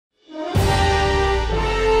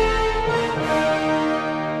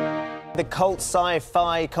The cult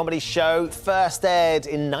sci-fi comedy show first aired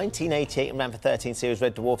in 1988 and ran for 13 series.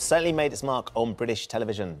 Red Dwarf certainly made its mark on British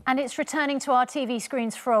television. And it's returning to our TV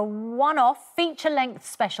screens for a one-off feature-length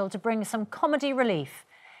special to bring some comedy relief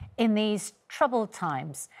in these troubled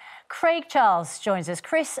times. Craig Charles joins us,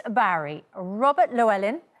 Chris Barry, Robert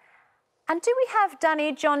Llewellyn, and do we have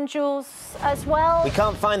Danny John Jules as well? We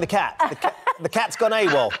can't find the cat. The cat's gone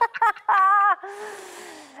AWOL.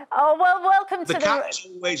 Oh, well, welcome to the cat's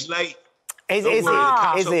always late. Is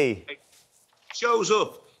he? Shows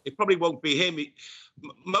up. It probably won't be him.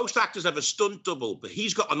 Most actors have a stunt double, but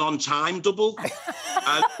he's got an on-time double.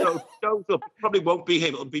 And so shows up. It probably won't be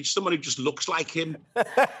him. It'll be someone who just looks like him. So,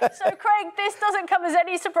 Craig, this doesn't come as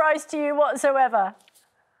any surprise to you whatsoever.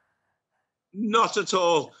 Not at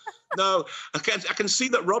all. No, I can see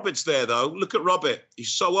that Robert's there, though. Look at Robert.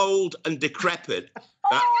 He's so old and decrepit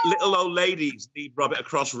that little old ladies need Robert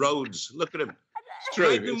across roads. Look at him. It's true.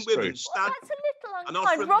 Women Well, that's a little and unkind.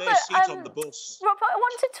 offering Robert, their seat on the bus. Robert, I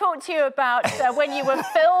want to talk to you about when you were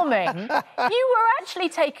filming. You were actually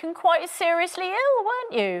taken quite seriously ill,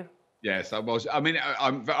 weren't you? Yes, I was. I mean,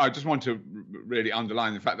 I just want to really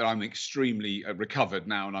underline the fact that I'm extremely recovered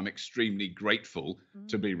now, and I'm extremely grateful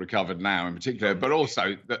to be recovered now, in particular. But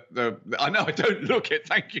also, I know I don't look it.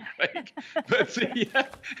 Thank you, Craig.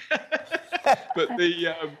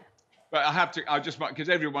 But I have to. I just want, because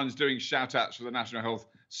everyone's doing shout outs for the National Health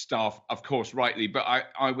staff, of course, rightly. But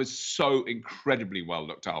I was so incredibly well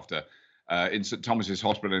looked after in St Thomas's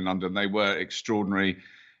Hospital in London. They were extraordinary.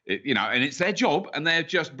 And it's their job, and they're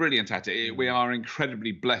just brilliant at it. We are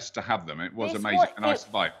incredibly blessed to have them. It was amazing, and I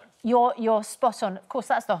survived. You're spot on. Of course,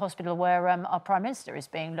 that's the hospital where our Prime Minister is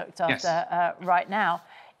being looked after right now.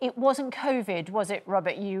 It wasn't COVID, was it,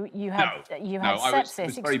 Robert? You had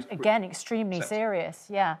sepsis. Again, extremely serious.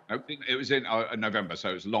 Yeah. No, it was in November, so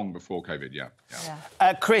it was long before COVID. Yeah.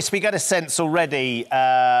 Chris, we get a sense already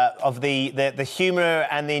of the humour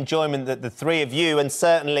and the enjoyment that the three of you, and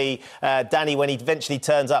certainly Danny when he eventually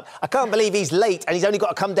turns up. I can't believe he's late and he's only got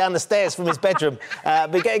to come down the stairs from his bedroom.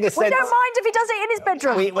 We're getting a sense. We don't mind if he does it in his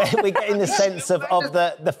bedroom. We're getting the sense of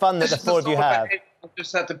the fun that the four of you have. I've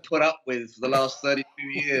just had to put up with for the last 32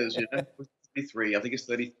 years, 33. I think it's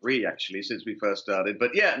 33, actually, since we first started.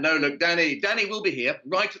 But, yeah, no, look, Danny will be here.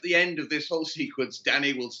 Right at the end of this whole sequence,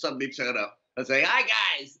 Danny will suddenly turn up and say, "Hi,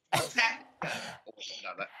 guys, what's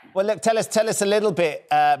happening?" Well, look, tell us a little bit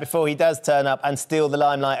before he does turn up and steal the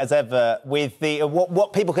limelight as ever with the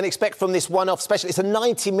what people can expect from this one-off special. It's a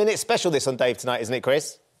 90-minute special, this on Dave Tonight, isn't it,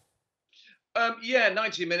 Chris?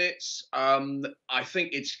 90 minutes. I think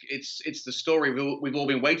it's the story we've all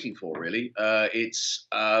been waiting for, really. I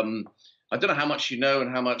don't know how much you know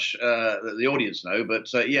and how much the audience know, but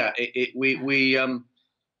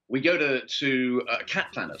we go to a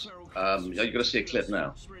cat planet. You've got to see a clip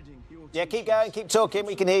now. Yeah, keep going, keep talking.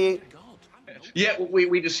 We can hear you. Yeah,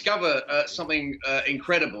 we discover something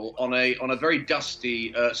incredible on a very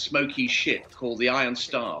dusty, smoky ship called the Iron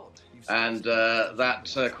Star. And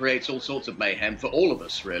that creates all sorts of mayhem for all of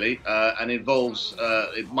us, really, and involves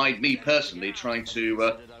me personally trying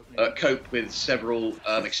to cope with several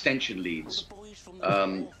extension leads.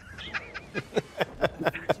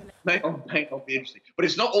 May not be interesting, but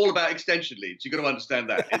it's not all about extension leads. You've got to understand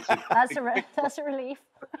that. That's a relief.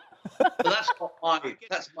 Well,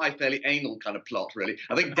 that's my fairly anal kind of plot, really.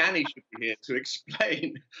 I think Danny should be here to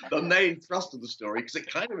explain the main thrust of the story, because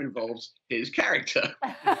it kind of involves his character.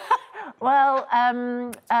 Well,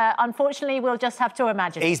 unfortunately, we'll just have to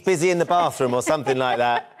imagine. He's busy in the bathroom or something like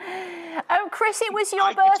that. Chris, it was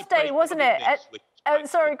your birthday, wasn't it?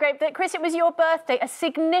 Sorry, great. Chris, it was your birthday, a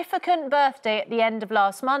significant birthday at the end of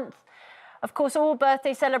last month. Of course, all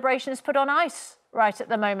birthday celebrations put on ice right at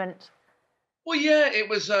the moment. Well, yeah, it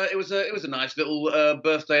was a nice little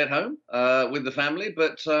birthday at home with the family,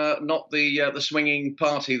 but not the swinging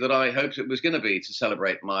party that I hoped it was going to be to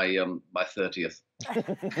celebrate my 30th.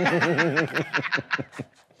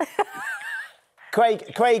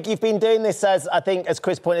 Craig, you've been doing this, as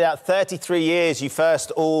Chris pointed out, 33 years. You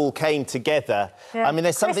first all came together. Yeah. I mean,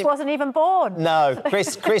 there's something. Chris wasn't even born. No,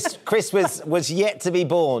 Chris was yet to be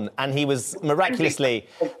born, and he was miraculously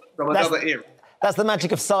from another era. That's the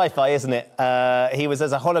magic of sci-fi, isn't it? He was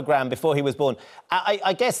as a hologram before he was born.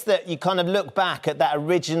 I guess that you kind of look back at that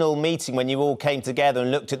original meeting when you all came together and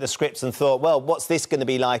looked at the scripts and thought, well, what's this going to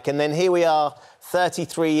be like? And then here we are,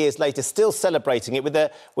 33 years later, still celebrating it with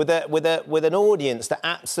an audience that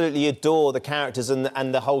absolutely adore the characters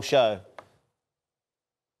and the whole show.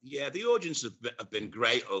 Yeah, the audience have been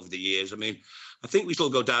great over the years. I mean, I think we still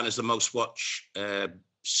go down as the most watched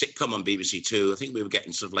sitcom on BBC Two. I think we were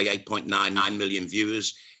getting sort of like 8.99 million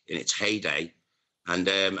viewers in its heyday. and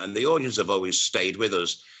the audience have always stayed with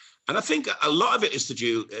us. And I think a lot of it is to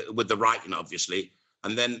do with the writing, obviously,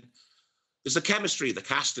 and then there's the chemistry, the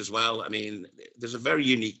cast as well. I mean, there's a very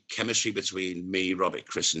unique chemistry between me, Robert,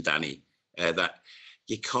 Chris, and Danny that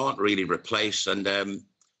you can't really replace. And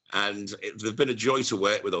they've been a joy to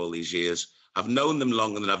work with all these years. I've known them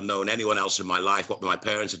longer than I've known anyone else in my life. What, my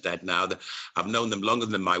parents are dead now. I've known them longer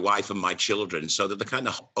than my wife and my children. So they're the kind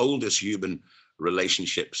of oldest human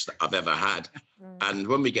relationships that I've ever had. And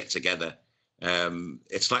when we get together,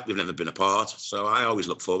 it's like we've never been apart. So I always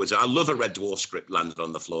look forward to it. I love a Red Dwarf script landed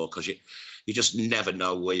on the floor, because you just never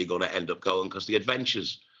know where you're going to end up going, because the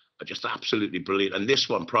adventures are just absolutely brilliant. And this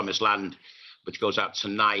one, Promised Land, which goes out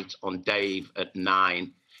tonight on Dave at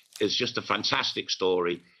 9, is just a fantastic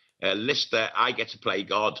story. Lister, I get to play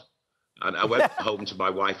God. And I went home to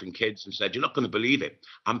my wife and kids and said, "You're not going to believe it.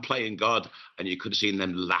 I'm playing God." And you could have seen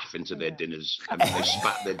them laugh into their dinners. I mean, they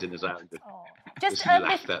spat their dinners out. Just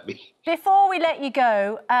laughed at me. Before we let you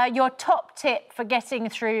go, your top tip for getting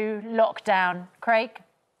through lockdown, Craig?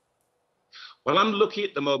 Well, I'm lucky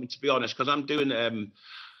at the moment, to be honest, because I'm doing,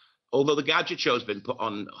 although the Gadget Show's been put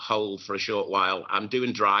on hold for a short while, I'm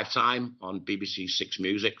doing Drive Time on BBC 6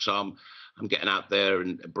 Music. So I'm getting out there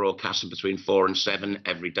and broadcasting between 4 and 7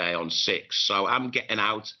 every day on 6. So I'm getting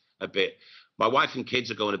out a bit. My wife and kids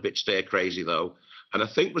are going a bit stir crazy, though. And I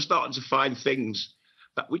think we're starting to find things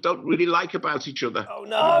that we don't really like about each other. Oh,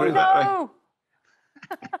 no. Oh, no.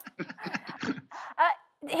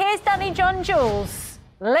 Here's Danny John Jules,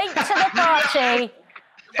 late to the party,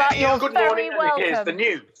 but you're very welcome. Here's the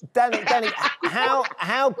news. Danny,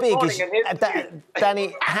 how big is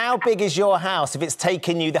Danny? How big is your house if it's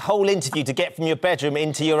taken you the whole interview to get from your bedroom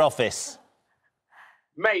into your office?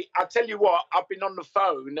 Mate, I tell you what, I've been on the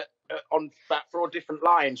phone on about 4 different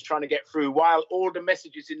lines trying to get through, while all the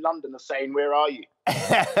messages in London are saying, "Where are you?"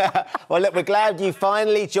 Well, look, we're glad you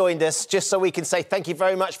finally joined us, just so we can say thank you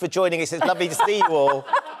very much for joining us. It's lovely to see you all.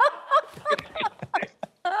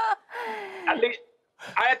 At least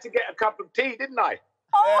I had to get a cup of tea, didn't I?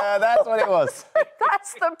 Yeah, that's what it was.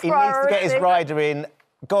 That's the priority. He needs to get his rider in.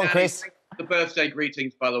 Go on, Chris. The birthday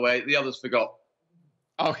greetings, by the way. The others forgot.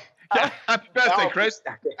 Oh, yeah. Happy birthday, Chris.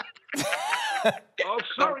 Oh,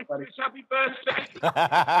 sorry, Chris. Happy birthday.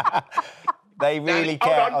 They really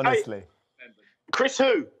care, honestly. Hey, Chris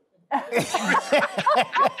who?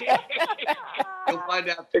 You'll find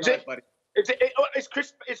out tonight, buddy. Is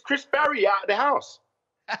Chris Barry out of the house?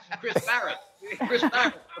 Chris Barrett. Chris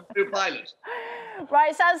Barrett, I'm Blue Pilot.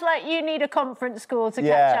 Right, sounds like you need a conference call to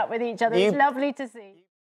catch up with each other. It's lovely to see you.